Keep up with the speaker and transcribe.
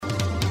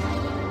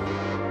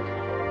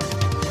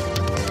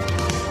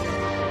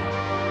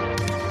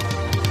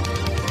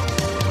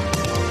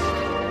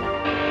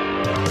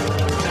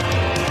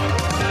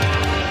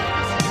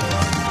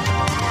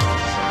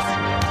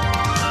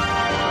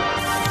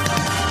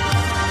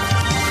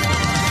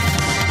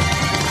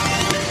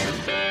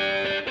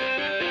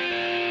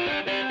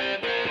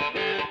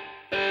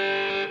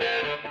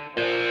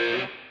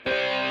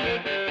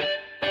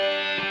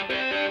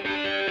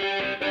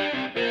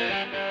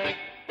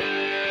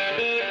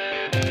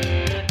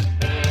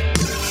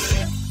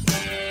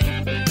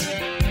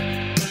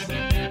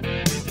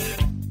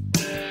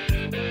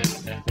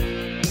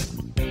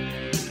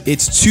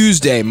It's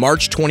Tuesday,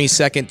 March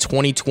 22nd,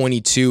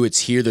 2022. It's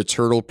Hear the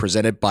Turtle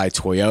presented by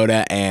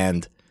Toyota,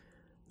 and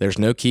there's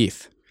no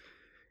Keith.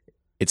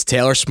 It's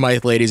Taylor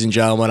Smythe, ladies and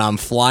gentlemen. I'm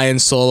flying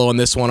solo on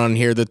this one on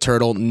Hear the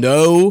Turtle.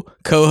 No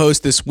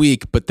co-host this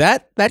week, but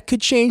that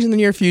could change in the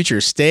near future.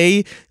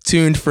 Stay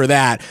tuned for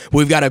that.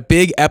 We've got a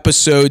big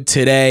episode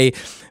today.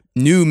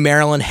 New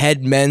Maryland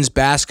head men's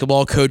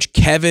basketball coach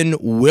Kevin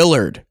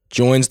Willard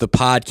joins the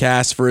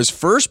podcast for his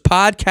first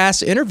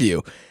podcast interview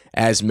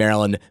as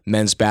Maryland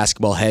men's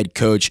basketball head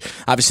coach.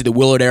 Obviously, the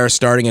Willard era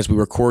starting as we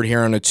record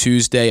here on a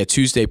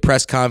Tuesday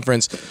press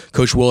conference.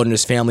 Coach Willard and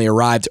his family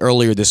arrived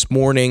earlier this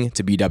morning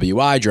to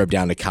BWI, drove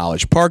down to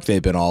College Park.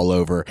 They've been all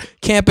over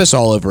campus,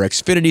 all over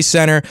Xfinity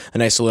Center. A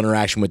nice little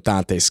interaction with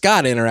Dante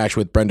Scott, interaction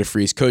with Brenda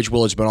Fries. Coach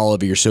Willard's been all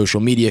over your social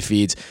media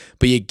feeds,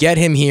 but you get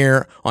him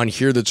here on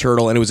Hear the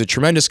Turtle, and it was a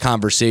tremendous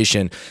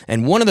conversation.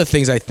 And one of the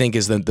things I think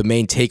is the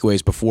main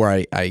takeaways before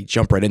I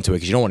jump right into it,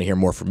 because you don't want to hear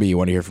more from me, you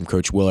want to hear from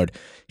Coach Willard,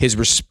 his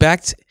respect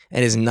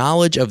and his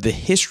knowledge of the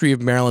history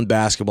of Maryland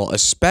basketball,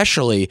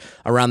 especially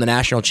around the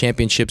national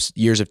championships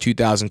years of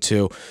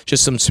 2002.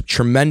 Just some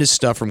tremendous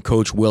stuff from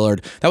Coach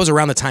Willard. That was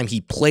around the time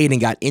he played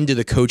and got into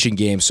the coaching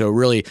game. So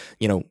really,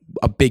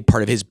 a big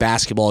part of his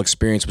basketball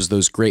experience was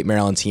those great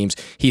Maryland teams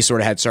he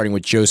sort of had, starting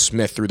with Joe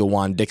Smith through the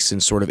Juan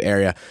Dixon sort of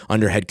area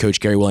under head coach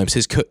Gary Williams.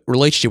 His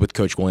relationship with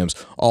Coach Williams,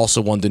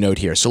 also one to note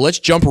here. So let's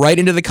jump right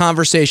into the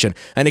conversation.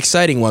 An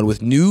exciting one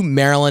with new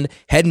Maryland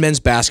head men's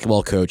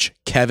basketball coach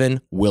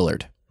Kevin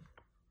Willard.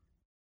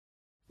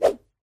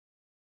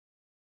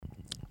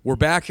 We're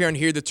back here on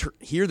Hear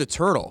the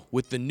Turtle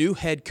with the new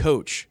head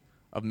coach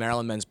of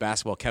Maryland men's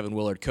basketball, Kevin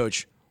Willard.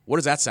 Coach, what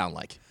does that sound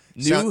like?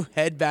 New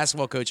head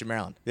basketball coach at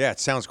Maryland. Yeah, it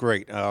sounds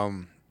great.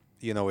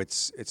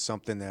 It's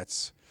something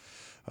that's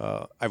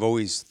I've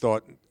always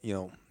thought,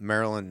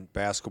 Maryland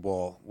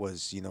basketball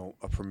was,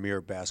 a premier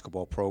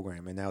basketball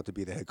program, and now to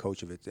be the head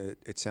coach of it,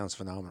 it sounds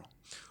phenomenal.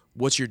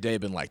 What's your day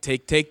been like?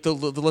 Take the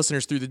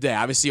listeners through the day.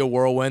 Obviously a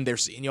whirlwind. They're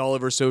seeing you all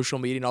over social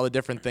media and all the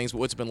different things, but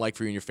what's it been like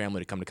for you and your family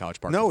to come to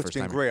College Park? No, it's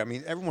been great. I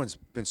mean, everyone's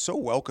been so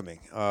welcoming.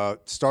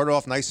 Started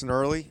off nice and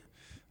early.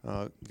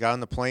 Got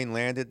on the plane,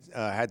 landed,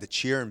 had the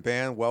cheer and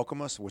band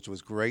welcome us, which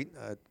was great.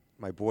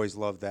 My boys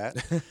loved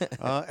that.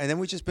 And then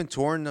we've just been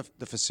touring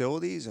the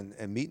facilities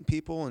and meeting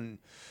people and,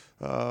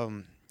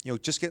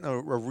 just getting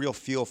a real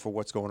feel for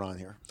what's going on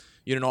here.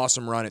 You had an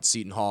awesome run at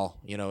Seton Hall.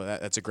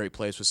 That's a great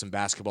place with some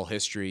basketball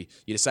history.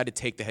 You decided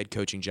to take the head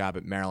coaching job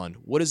at Maryland.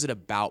 What is it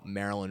about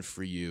Maryland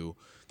for you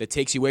that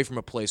takes you away from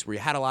a place where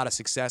you had a lot of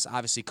success,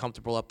 obviously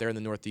comfortable up there in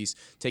the Northeast,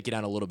 take you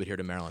down a little bit here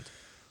to Maryland?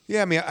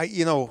 Yeah, I mean,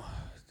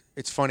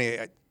 it's funny.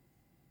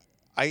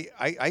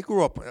 I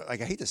grew up, I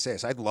hate to say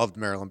this, I loved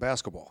Maryland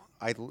basketball.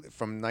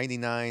 From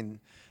 99,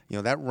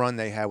 that run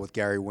they had with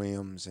Gary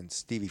Williams and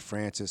Stevie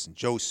Francis and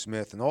Joe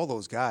Smith and all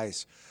those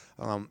guys,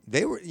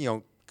 they were,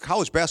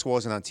 college basketball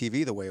wasn't on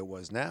TV the way it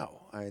was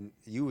now. And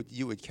you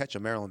would catch a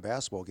Maryland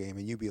basketball game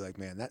and you'd be like,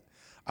 man,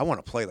 I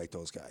want to play like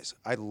those guys.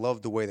 I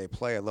love the way they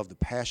play. I love the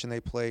passion they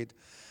played.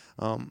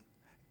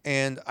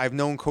 And I've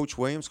known Coach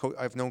Williams.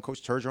 I've known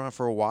Coach Turgeon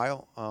for a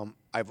while.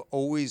 I've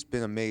always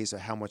been amazed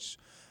at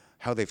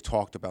how they've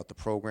talked about the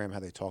program,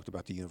 how they talked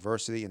about the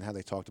university, and how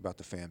they talked about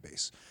the fan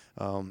base.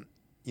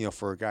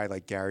 For a guy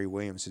like Gary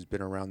Williams who's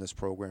been around this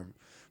program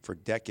for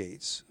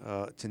decades,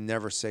 to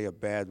never say a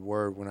bad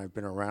word when I've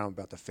been around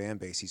about the fan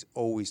base. He's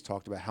always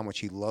talked about how much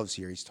he loves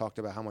here. He's talked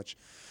about how much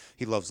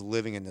he loves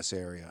living in this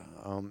area.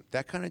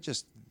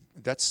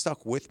 That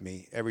stuck with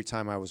me every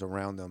time I was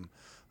around them.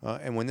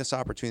 And when this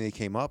opportunity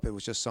came up, it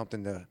was just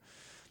something to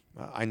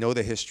I know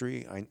the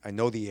history. I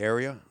know the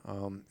area.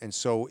 And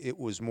so it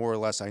was more or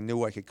less I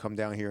knew I could come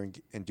down here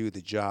and do the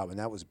job, and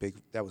that was big.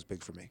 That was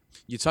big for me.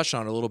 You touched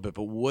on it a little bit,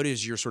 but what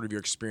is your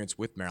experience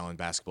with Maryland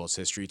basketball's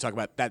history? You talk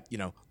about that,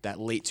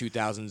 that late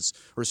 2000s,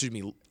 or excuse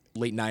me,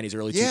 late 90s,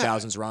 early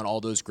 2000s, around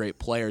all those great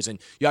players. And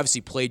you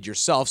obviously played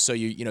yourself, so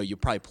you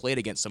probably played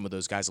against some of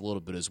those guys a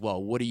little bit as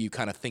well. What do you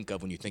kind of think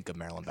of when you think of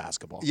Maryland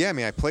basketball? Yeah, I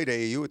mean, I played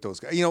AAU with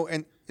those guys.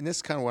 And this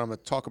is kind of what I'm going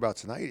to talk about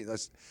tonight.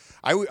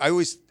 I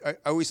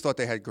always thought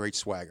they had great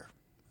swagger.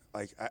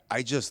 Like,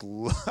 I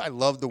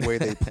loved the way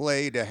they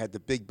played. They had the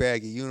big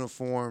baggy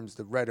uniforms,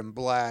 the red and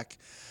black.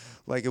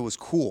 Like, it was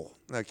cool.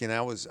 Like,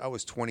 I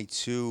was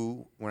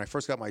 22. When I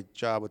first got my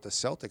job with the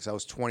Celtics, I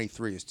was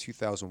 23. It's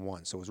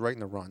 2001, so it was right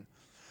in the run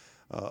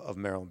of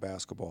Maryland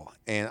basketball.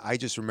 And I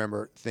just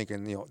remember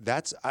thinking,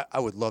 I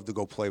would love to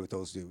go play with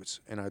those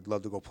dudes, and I'd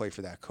love to go play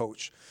for that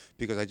coach,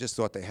 because I just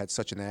thought they had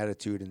such an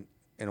attitude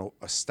and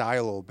a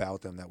style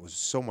about them that was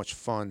so much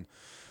fun.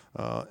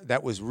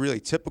 That was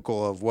really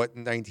typical of what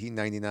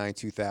 1999,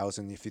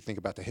 2000, if you think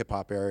about the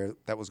hip-hop era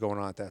that was going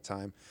on at that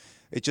time.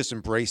 It just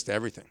embraced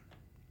everything.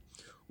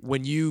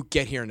 When you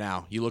get here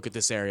now, you look at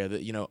this area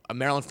that,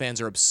 Maryland fans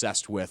are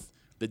obsessed with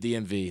the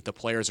DMV, the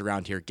players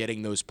around here,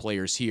 getting those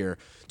players here.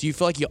 Do you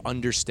feel like you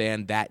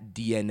understand that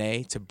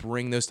DNA to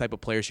bring those type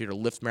of players here to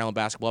lift Maryland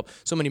basketball up?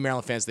 So many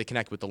Maryland fans, they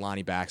connect with the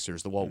Lonnie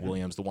Baxters, the Walt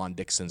Williams, the Juan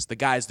Dixons, the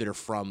guys that are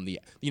from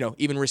the,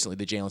 even recently,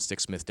 the Jalen Stick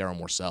Smith, Daryl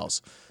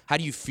Morsells. How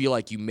do you feel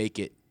like you make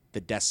it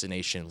the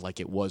destination like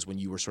it was when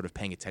you were sort of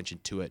paying attention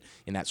to it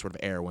in that sort of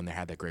era when they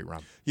had that great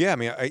run? Yeah, I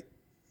mean,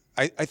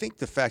 I think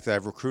the fact that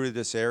I've recruited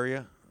this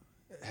area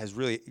has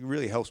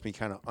really helps me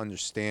kind of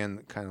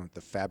understand kind of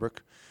the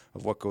fabric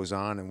of what goes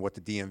on and what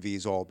the DMV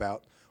is all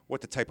about,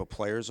 what the type of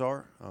players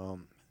are,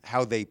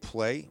 how they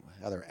play,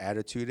 how their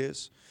attitude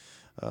is.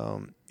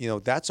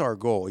 That's our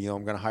goal.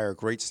 I'm going to hire a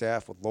great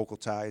staff with local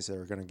ties that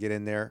are going to get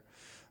in there.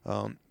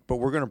 But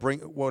we're going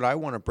to what I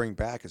want to bring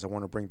back is I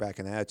want to bring back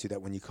an attitude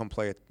that when you come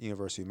play at the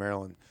University of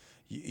Maryland,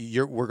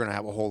 we're going to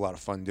have a whole lot of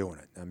fun doing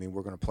it. I mean,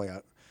 we're going to play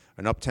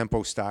an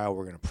up-tempo style.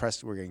 We're going to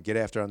press. We're going to get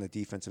after on the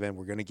defensive end.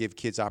 We're going to give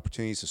kids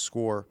opportunities to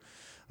score.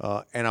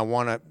 And I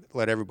want to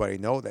let everybody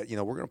know that,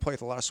 we're going to play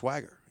with a lot of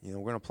swagger. We're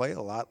going to play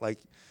a lot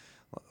like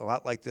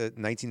the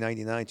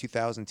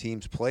 1999-2000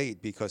 teams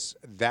played, because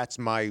that's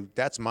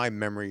my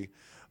memory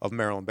of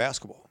Maryland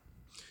basketball.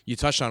 You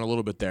touched on a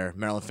little bit there,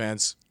 Maryland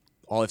fans.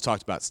 All they've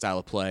talked about style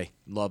of play.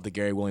 Love the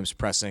Gary Williams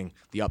pressing,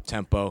 the up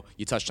tempo.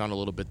 You touched on a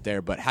little bit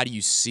there, but how do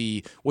you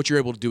see what you're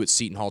able to do at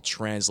Seton Hall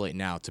translate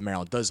now to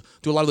Maryland?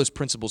 Do a lot of those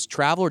principles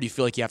travel, or do you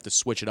feel like you have to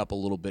switch it up a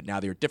little bit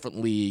now that you're a different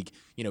league,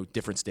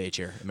 different stage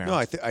here in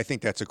Maryland? No, I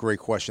think that's a great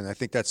question. I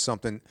think that's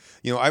something,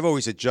 I've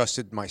always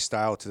adjusted my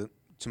style to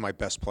my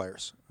best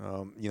players.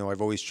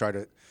 I've always tried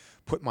to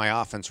put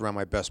my offense around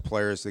my best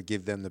players to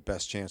give them the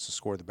best chance to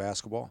score the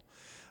basketball.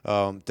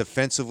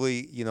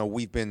 Defensively,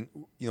 we've been,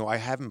 I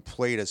haven't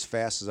played as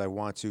fast as I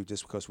want to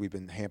just because we've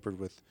been hampered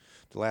with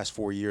the last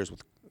 4 years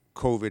with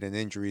COVID and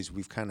injuries.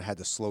 We've kind of had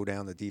to slow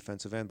down the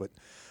defensive end, but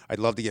I'd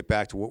love to get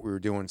back to what we were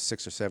doing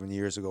 6 or 7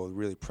 years ago,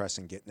 really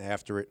pressing, getting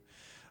after it.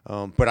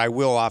 But I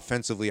will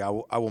offensively, I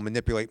will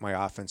manipulate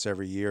my offense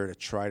every year to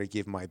try to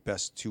give my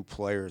best two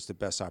players the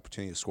best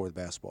opportunity to score the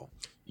basketball.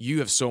 You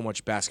have so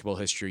much basketball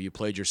history. You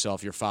played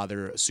yourself. Your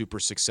father, a super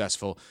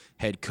successful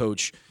head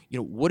coach.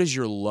 What does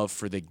your love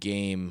for the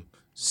game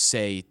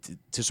say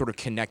to sort of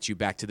connect you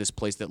back to this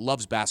place that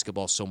loves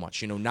basketball so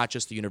much? Not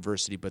just the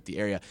university, but the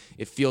area.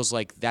 It feels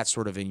like that's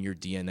sort of in your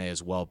DNA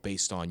as well,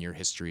 based on your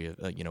history,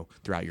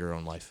 throughout your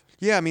own life.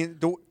 Yeah, I mean,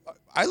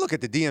 I look at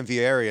the DMV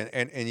area,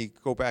 and you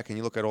go back and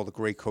you look at all the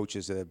great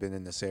coaches that have been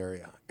in this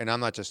area. And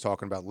I'm not just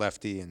talking about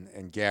Lefty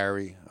and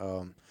Gary.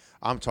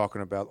 I'm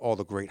talking about all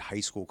the great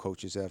high school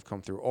coaches that have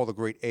come through, all the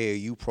great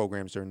AAU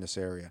programs that are in this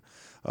area.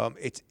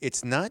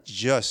 It's not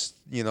just,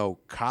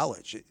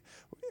 college.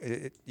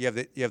 You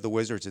have the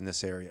Wizards in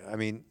this area. I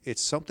mean,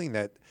 it's something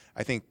that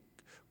I think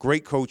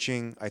great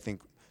coaching, I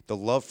think the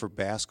love for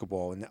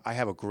basketball, and I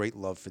have a great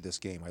love for this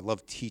game. I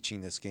love teaching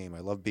this game.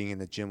 I love being in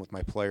the gym with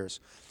my players.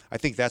 I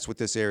think that's what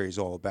this area is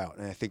all about,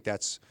 and I think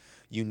that's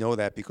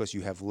that because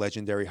you have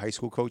legendary high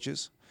school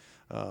coaches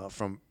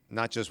from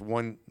not just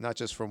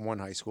from one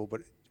high school,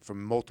 but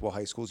from multiple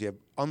high schools. You have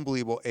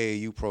unbelievable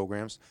AAU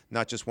programs,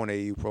 not just one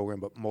AAU program,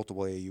 but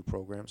multiple AAU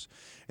programs.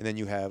 And then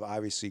you have,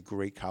 obviously,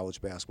 great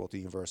college basketball at the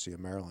University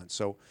of Maryland.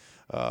 So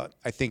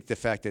I think the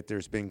fact that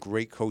there's been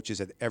great coaches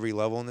at every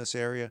level in this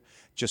area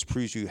just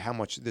proves you how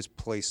much this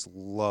place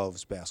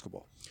loves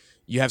basketball.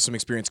 You have some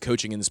experience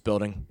coaching in this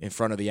building in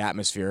front of the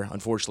atmosphere.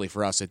 Unfortunately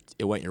for us,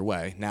 it went your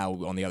way. Now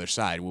on the other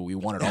side, we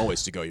want it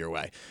always to go your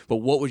way. But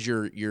what was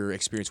your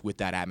experience with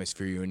that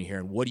atmosphere you're in here,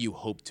 and what do you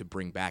hope to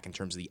bring back in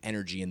terms of the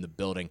energy in the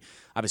building?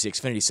 Obviously,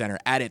 Xfinity Center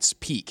at its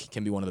peak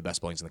can be one of the best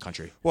buildings in the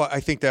country. Well, I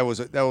think that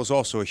was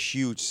also a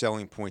huge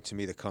selling point to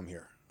me to come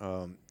here,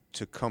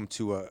 to come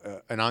to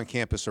an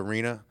on-campus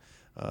arena.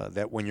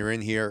 That when you're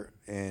in here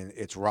and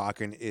it's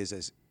rocking is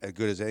as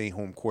good as any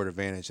home court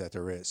advantage that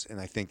there is. And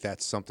I think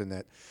that's something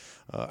that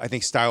I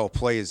think style of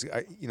play is,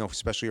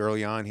 especially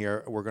early on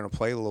here, we're going to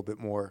play a little bit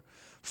more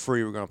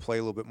free. We're going to play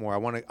a little bit more. I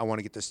want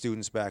to get the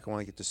students back. I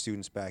want to get the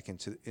students back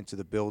into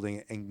the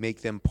building and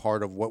make them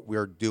part of what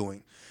we're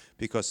doing,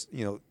 because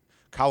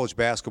college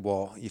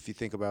basketball, if you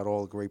think about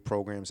all the great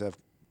programs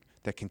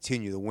that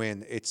continue to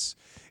win, it's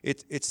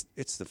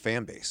the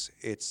fan base.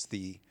 It's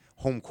the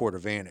home court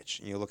advantage.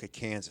 Look at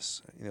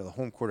Kansas, the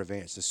home court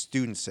advantage, the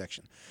student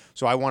section.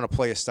 So I want to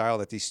play a style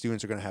that these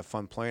students are going to have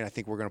fun playing. I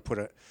think we're going to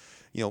put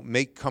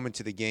make coming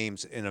to the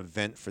games an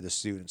event for the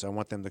students. I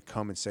want them to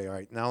come and say, all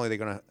right, not only are they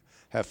going to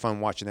have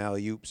fun watching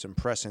alley-oops and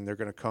pressing, they're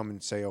going to come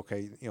and say,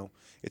 okay,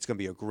 it's going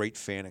to be a great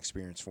fan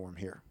experience for them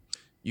here.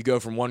 You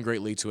go from one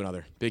great league to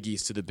another, Big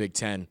East to the Big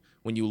Ten.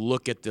 When you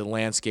look at the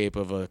landscape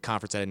of a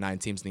conference that had 9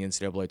 teams in the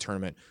NCAA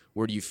tournament,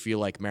 where do you feel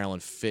like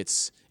Maryland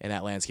fits in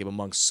that landscape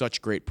among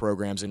such great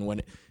programs, and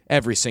when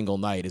every single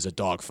night is a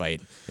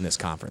dogfight in this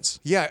conference?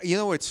 Yeah,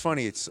 it's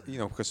funny. It's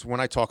because when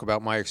I talk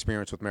about my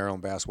experience with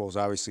Maryland basketball, is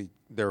obviously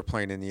they were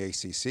playing in the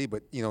ACC,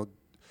 but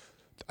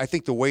I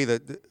think the way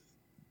that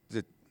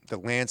the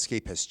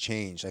landscape has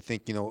changed, I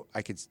think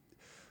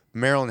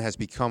Maryland has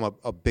become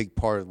a big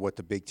part of what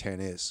the Big Ten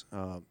is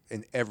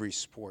in every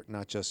sport,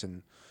 not just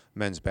in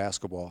men's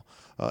basketball.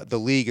 The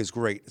league is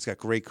great. It's got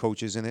great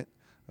coaches in it.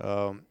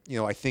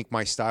 I think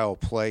my style of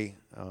play,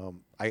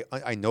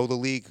 I know the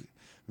league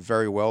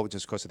very well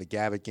just because of the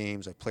Gavitt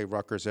games. I play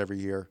Rutgers every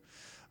year.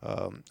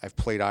 I've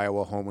played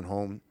Iowa home and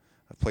home.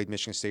 I've played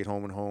Michigan State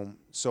home and home.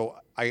 So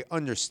I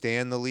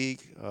understand the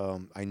league.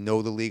 I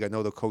know the league. I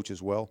know the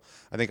coaches well.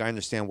 I think I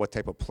understand what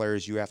type of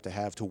players you have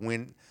to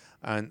win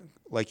on,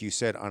 like you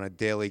said, on a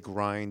daily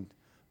grind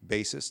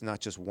basis, not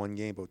just one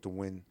game, but to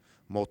win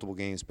multiple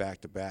games back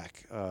to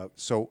back.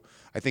 So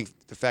I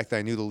think the fact that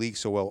I knew the league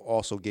so well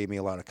also gave me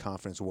a lot of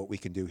confidence in what we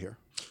can do here.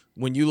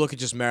 When you look at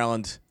just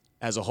Maryland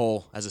as a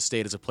whole, as a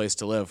state, as a place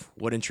to live,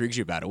 what intrigues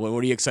you about it? What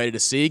are you excited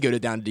to see? Go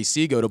down to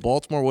D.C., go to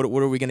Baltimore? What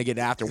are we going to get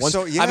after?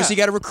 Obviously, you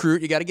got to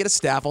recruit, you got to get a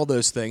staff, all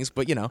those things.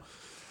 But I know.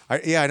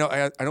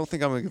 I don't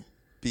think I'm going to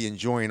be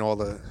enjoying all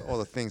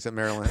the things at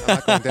Maryland. I'm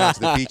not going down to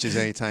the beaches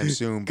anytime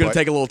soon. Going to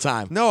take a little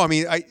time. No, I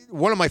mean,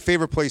 one of my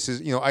favorite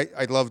places.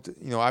 I loved.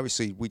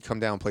 Obviously, we'd come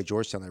down and play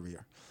Georgetown every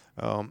year.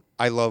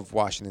 I love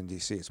Washington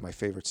D.C. It's my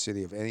favorite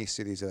city of any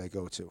cities that I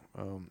go to.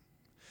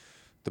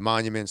 The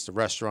monuments, the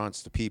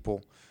restaurants, the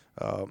people.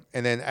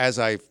 And then as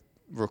I've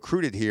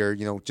recruited here,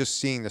 just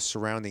seeing the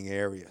surrounding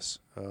areas,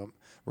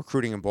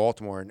 recruiting in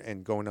Baltimore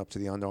and going up to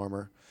the Under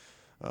Armour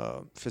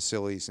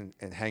facilities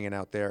and hanging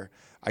out there,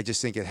 I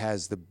just think it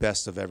has the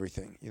best of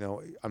everything.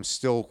 I'm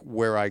still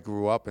where I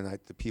grew up and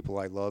the people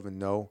I love and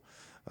know,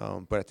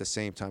 but at the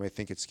same time, I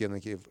think it's going to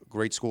give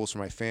great schools for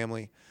my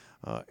family,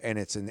 and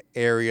it's an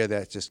area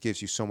that just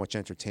gives you so much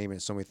entertainment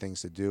and so many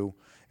things to do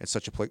and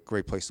such a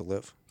great place to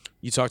live.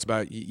 You talked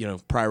about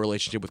prior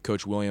relationship with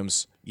Coach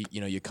Williams.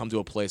 You come to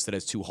a place that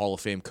has two Hall of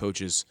Fame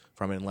coaches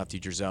from it, in Lefty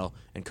Driesell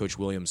and Coach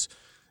Williams.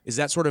 Is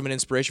that sort of an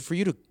inspiration for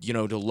you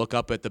to look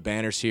up at the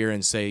banners here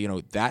and say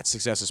that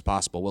success is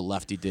possible? What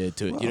Lefty did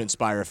to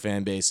inspire a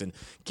fan base, and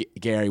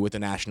Gary with the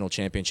national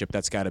championship.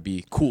 That's got to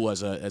be cool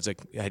as a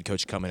head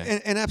coach coming in.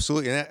 And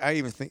absolutely, and I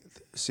even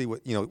see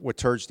what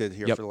Turge did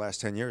here for the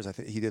last 10 years. I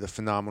think he did a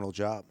phenomenal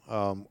job.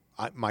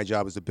 My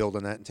job is to build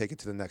on that and take it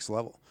to the next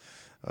level.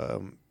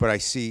 But I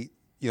see.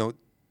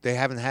 They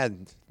haven't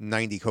had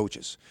 90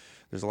 coaches.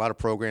 There's a lot of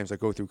programs that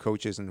go through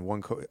coaches and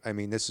one coach. I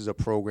mean, this is a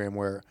program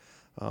where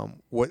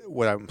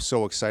what I'm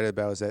so excited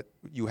about is that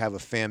you have a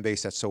fan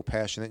base that's so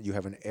passionate. You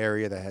have an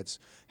area that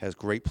has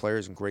great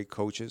players and great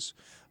coaches.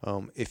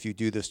 If you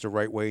do this the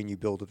right way and you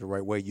build it the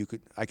right way,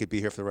 I could be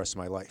here for the rest of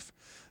my life.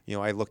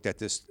 I looked at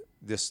this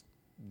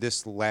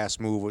last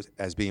move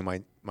as being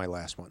my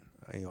last one.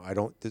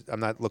 I'm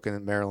not looking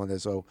at Maryland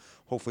as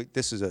hopefully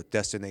this is a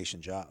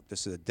destination job.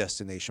 This is a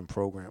destination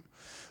program.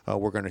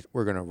 We're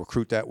gonna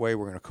recruit that way.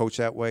 We're gonna coach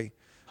that way,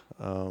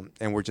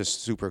 and we're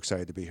just super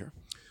excited to be here.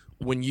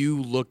 When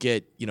you look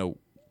at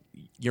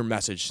your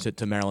message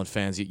to Maryland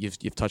fans,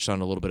 you've touched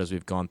on it a little bit as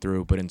we've gone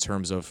through, but in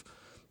terms of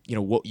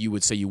what you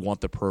would say you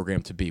want the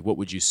program to be, what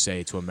would you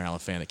say to a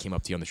Maryland fan that came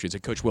up to you on the streets?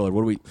 Like, Coach Willard,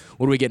 what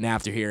are we getting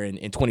after here in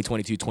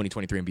 2022,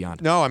 2023, and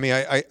beyond? No, I mean,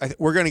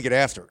 we're going to get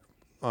after it.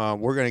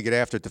 We're going to get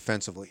after it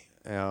defensively,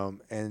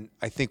 and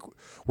I think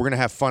we're going to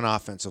have fun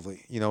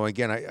offensively.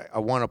 Again, I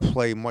want to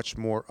play much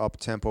more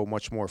up-tempo,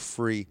 much more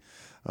free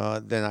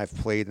than I've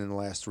played in the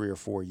last 3 or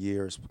 4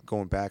 years.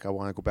 Going back, I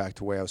want to go back to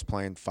the way I was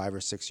playing 5 or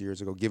 6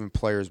 years ago, giving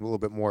players a little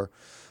bit more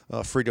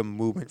freedom of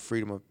movement,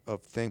 freedom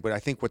of thing. But I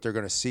think what they're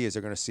going to see is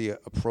they're going to see a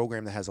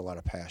program that has a lot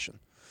of passion.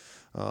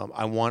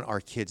 I want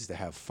our kids to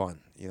have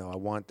fun.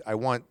 I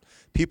want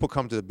people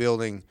come to the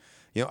building.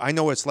 I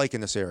know what it's like in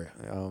this area.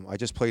 I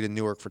just played in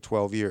Newark for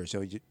 12 years.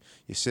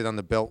 You sit on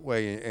the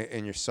Beltway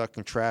and you're stuck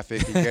in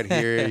traffic. You get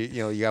here,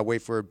 you got to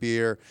wait for a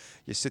beer.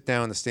 You sit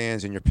down in the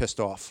stands and you're pissed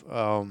off.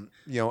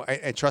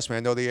 And trust me, I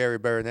know the area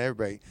better than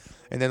everybody.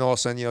 And then all of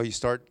a sudden, you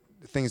start,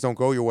 things don't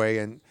go your way,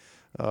 and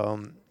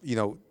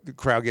the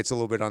crowd gets a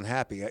little bit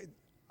unhappy.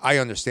 I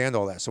understand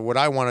all that. So what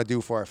I want to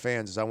do for our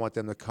fans is I want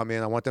them to come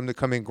in. I want them to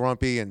come in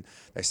grumpy, and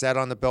they sat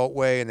on the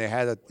Beltway and they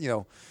had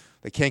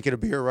they can't get a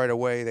beer right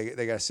away.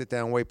 They got to sit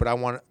down and wait. But I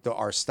want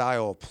our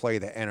style of play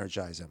to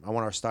energize them. I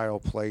want our style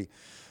of play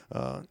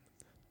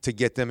to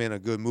get them in a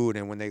good mood.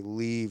 And when they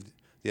leave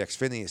the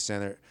Xfinity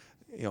Center,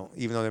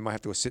 even though they might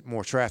have to sit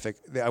more traffic,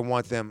 I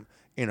want them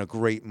in a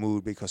great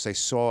mood because they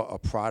saw a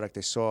product.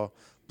 They saw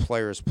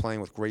players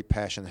playing with great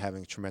passion and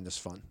having tremendous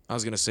fun. I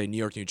was going to say New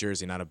York, New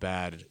Jersey, not a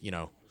bad,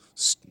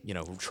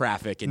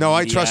 traffic and no,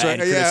 I trust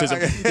and criticism.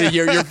 Yeah.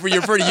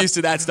 You're pretty used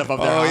to that stuff up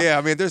there. Oh, huh? yeah.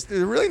 I mean, there's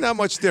really not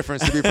much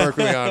difference, to be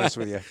perfectly honest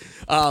with you.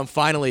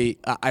 Finally,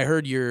 I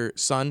heard your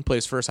son play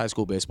his first high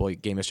school baseball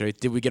game yesterday.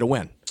 Did we get a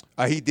win?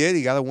 He did.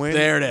 He got a win.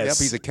 There it is. Yep,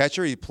 he's a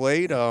catcher. He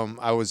played.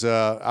 I was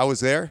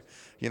there.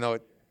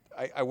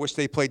 I wish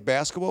they played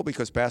basketball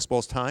because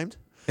basketball's timed.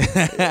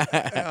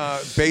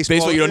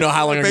 Baseball, you don't know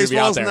how long you're going to be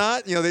out there.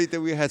 Baseball's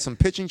not. We had some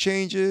pitching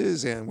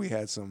changes and we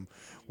had some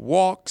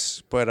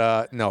walks,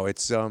 but no,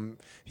 it's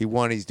he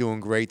won. He's doing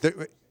great.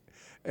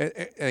 And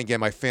again,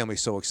 my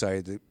family's so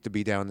excited to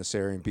be down in this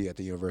area and be at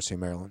the University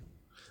of Maryland.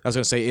 I was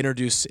going to say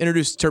introduce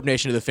Terp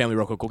Nation to the family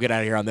real quick. We'll get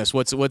out of here on this.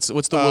 What's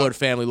the Willard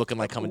family looking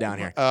like coming down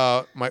here?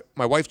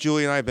 My wife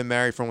Julie and I have been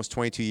married for almost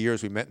 22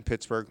 years. We met in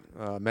Pittsburgh.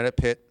 Met at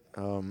Pitt.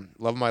 Love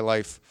of my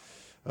life.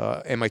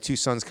 And my two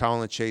sons,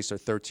 Colin and Chase, are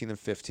 13 and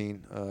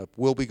 15.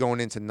 We'll be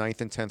going into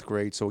 9th and 10th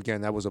grade. So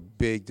again, that was a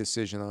big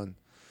decision on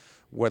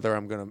whether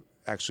I'm going to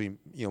actually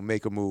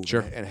make a move.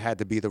 Sure. And it had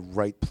to be the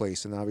right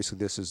place. And obviously,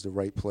 this is the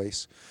right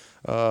place.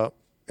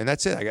 And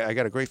that's it. I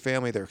got a great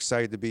family. They're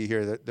excited to be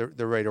here.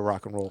 They're ready to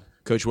rock and roll.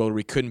 Coach Willard,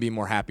 we couldn't be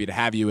more happy to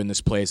have you in this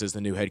place as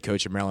the new head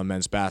coach of Maryland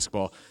men's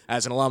basketball.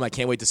 As an alum, I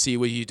can't wait to see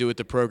what you do with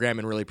the program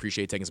and really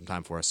appreciate taking some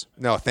time for us.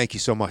 No, thank you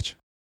so much.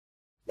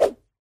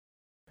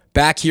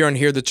 Back here on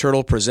Hear the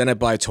Turtle, presented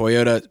by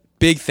Toyota.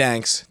 Big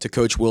thanks to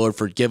Coach Willard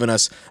for giving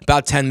us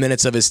about 10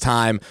 minutes of his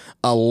time.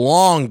 A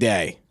long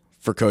day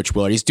for Coach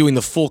Willard. He's doing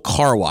the full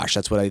car wash.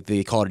 That's what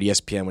they call it at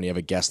ESPN when you have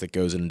a guest that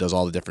goes in and does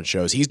all the different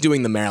shows. He's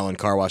doing the Maryland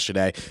car wash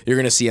today. You're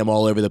going to see him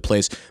all over the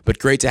place, but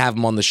great to have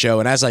him on the show.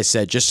 And as I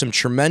said, just some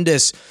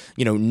tremendous,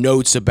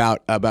 notes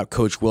about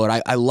Coach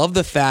Willard. I love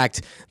the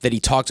fact that he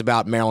talked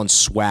about Maryland's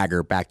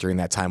swagger back during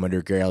that time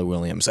under Gary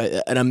Williams.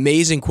 An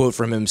amazing quote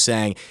from him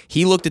saying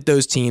he looked at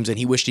those teams and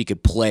he wished he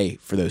could play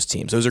for those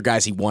teams. Those are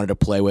guys he wanted to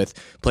play with,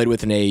 played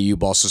with in AAU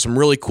ball. So some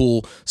really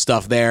cool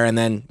stuff there. And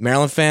then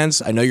Maryland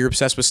fans, I know you're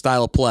obsessed with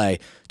style of play.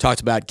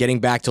 Talked about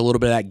getting back to a little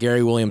bit of that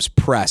Gary Williams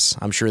press.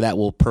 I'm sure that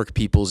will perk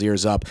people's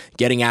ears up,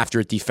 getting after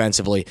it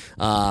defensively.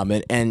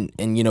 And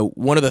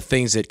one of the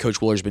things that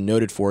Coach Willard's been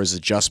noted for is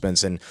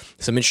adjustments, and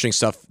some interesting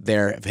stuff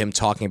there of him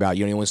talking about,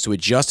 he wants to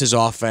adjust his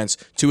offense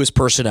to his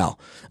personnel.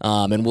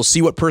 And we'll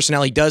see what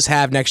personnel he does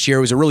have next year.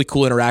 It was a really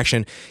cool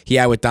interaction he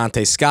had with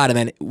Dante Scott. And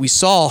then we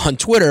saw on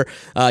Twitter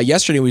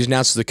yesterday, when he was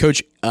announced as the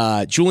coach,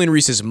 Julian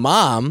Reese's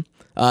mom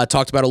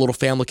talked about a little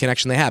family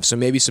connection they have. So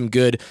maybe some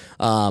good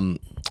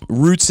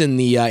roots in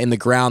the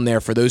ground there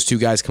for those two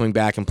guys coming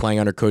back and playing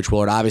under Coach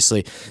Willard.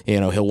 Obviously,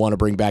 he'll want to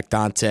bring back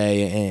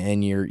Dante,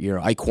 and your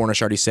Ike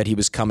Cornish already said he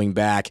was coming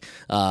back.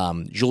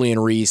 Julian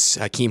Reese,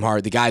 Hakeem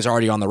Hart, the guy's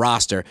already on the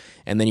roster,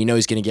 and then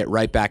he's going to get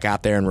right back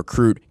out there and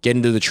recruit, get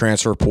into the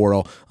transfer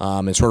portal,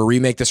 and sort of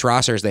remake this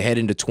roster as they head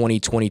into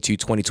 2022,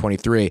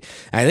 2023.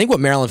 And I think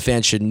what Maryland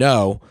fans should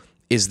know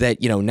is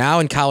that, now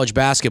in college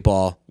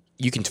basketball,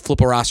 you can flip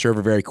a roster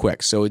over very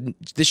quick. So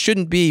this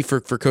shouldn't be for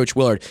Coach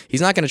Willard.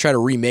 He's not going to try to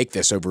remake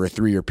this over a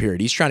 3-year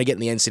period. He's trying to get in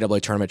the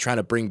NCAA tournament, trying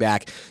to bring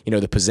back, the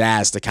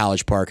pizzazz to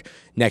College Park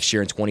next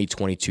year in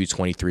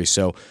 2022-23.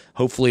 So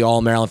hopefully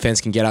all Maryland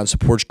fans can get out and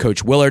support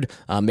Coach Willard.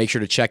 Make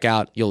sure to check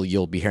out,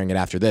 you'll be hearing it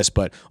after this,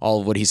 but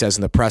all of what he says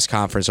in the press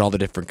conference, all the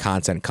different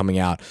content coming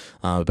out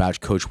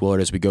about Coach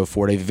Willard as we go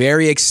forward. A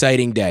very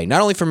exciting day,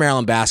 not only for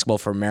Maryland basketball,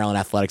 for Maryland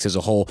athletics as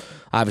a whole.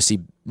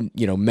 Obviously,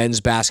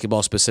 men's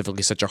basketball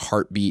specifically, such a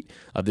heartbeat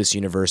of this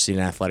university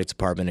and athletic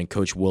department, and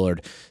Coach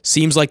Willard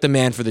seems like the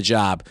man for the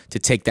job to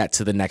take that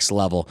to the next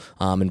level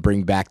and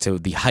bring back to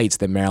the heights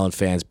that Maryland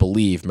fans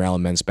believe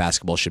Maryland men's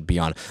basketball should be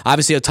on.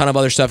 Obviously, a ton of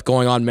other stuff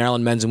going on.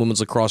 Maryland men's and women's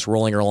lacrosse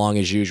rolling along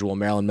as usual.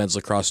 Maryland men's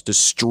lacrosse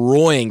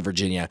destroying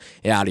Virginia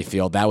at Audi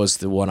Field. That was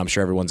the one I'm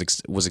sure everyone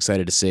was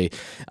excited to see.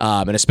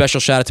 And a special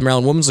shout out to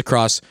Maryland women's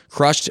lacrosse.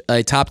 Crushed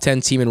a top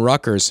 10 team in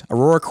Rutgers.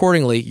 Aurora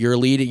Accordingly, your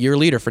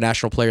leader for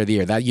National Player of the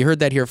Year. You heard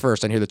that here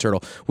first on Hear the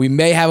Turtle. We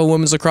may have a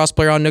women's lacrosse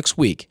player on next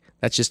week.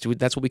 That's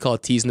what we call a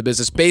tease in the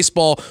business.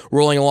 Baseball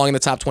rolling along in the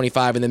top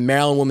 25, and then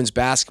Maryland women's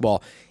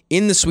basketball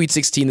in the Sweet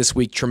 16 this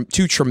week.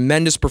 Two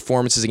tremendous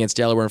performances against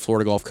Delaware and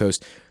Florida Gulf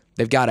Coast.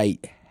 They've got a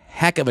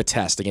heck of a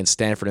test against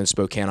Stanford and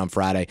Spokane on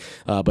Friday,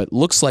 but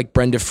looks like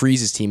Brenda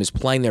Freese's team is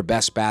playing their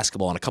best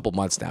basketball in a couple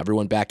months now.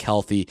 Everyone back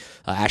healthy.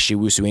 Ashley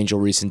Wusu, Angel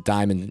Reese, and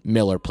Diamond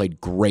Miller played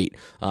great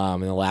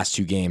in the last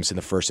two games in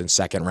the first and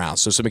second round.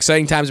 So some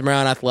exciting times in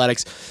Maryland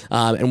athletics,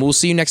 and we'll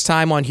see you next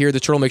time on Hear the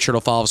Turtle. Make sure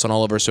to follow us on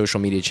all of our social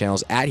media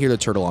channels, at Hear the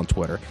Turtle on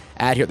Twitter,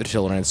 at Hear the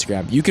Turtle on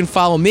Instagram. You can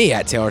follow me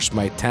at Taylor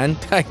Smythe 10.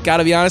 I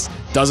gotta be honest,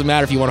 doesn't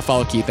matter if you want to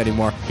follow Keith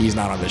anymore. He's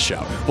not on this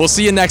show. We'll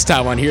see you next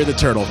time on Hear the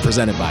Turtle,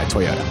 presented by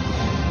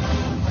Toyota.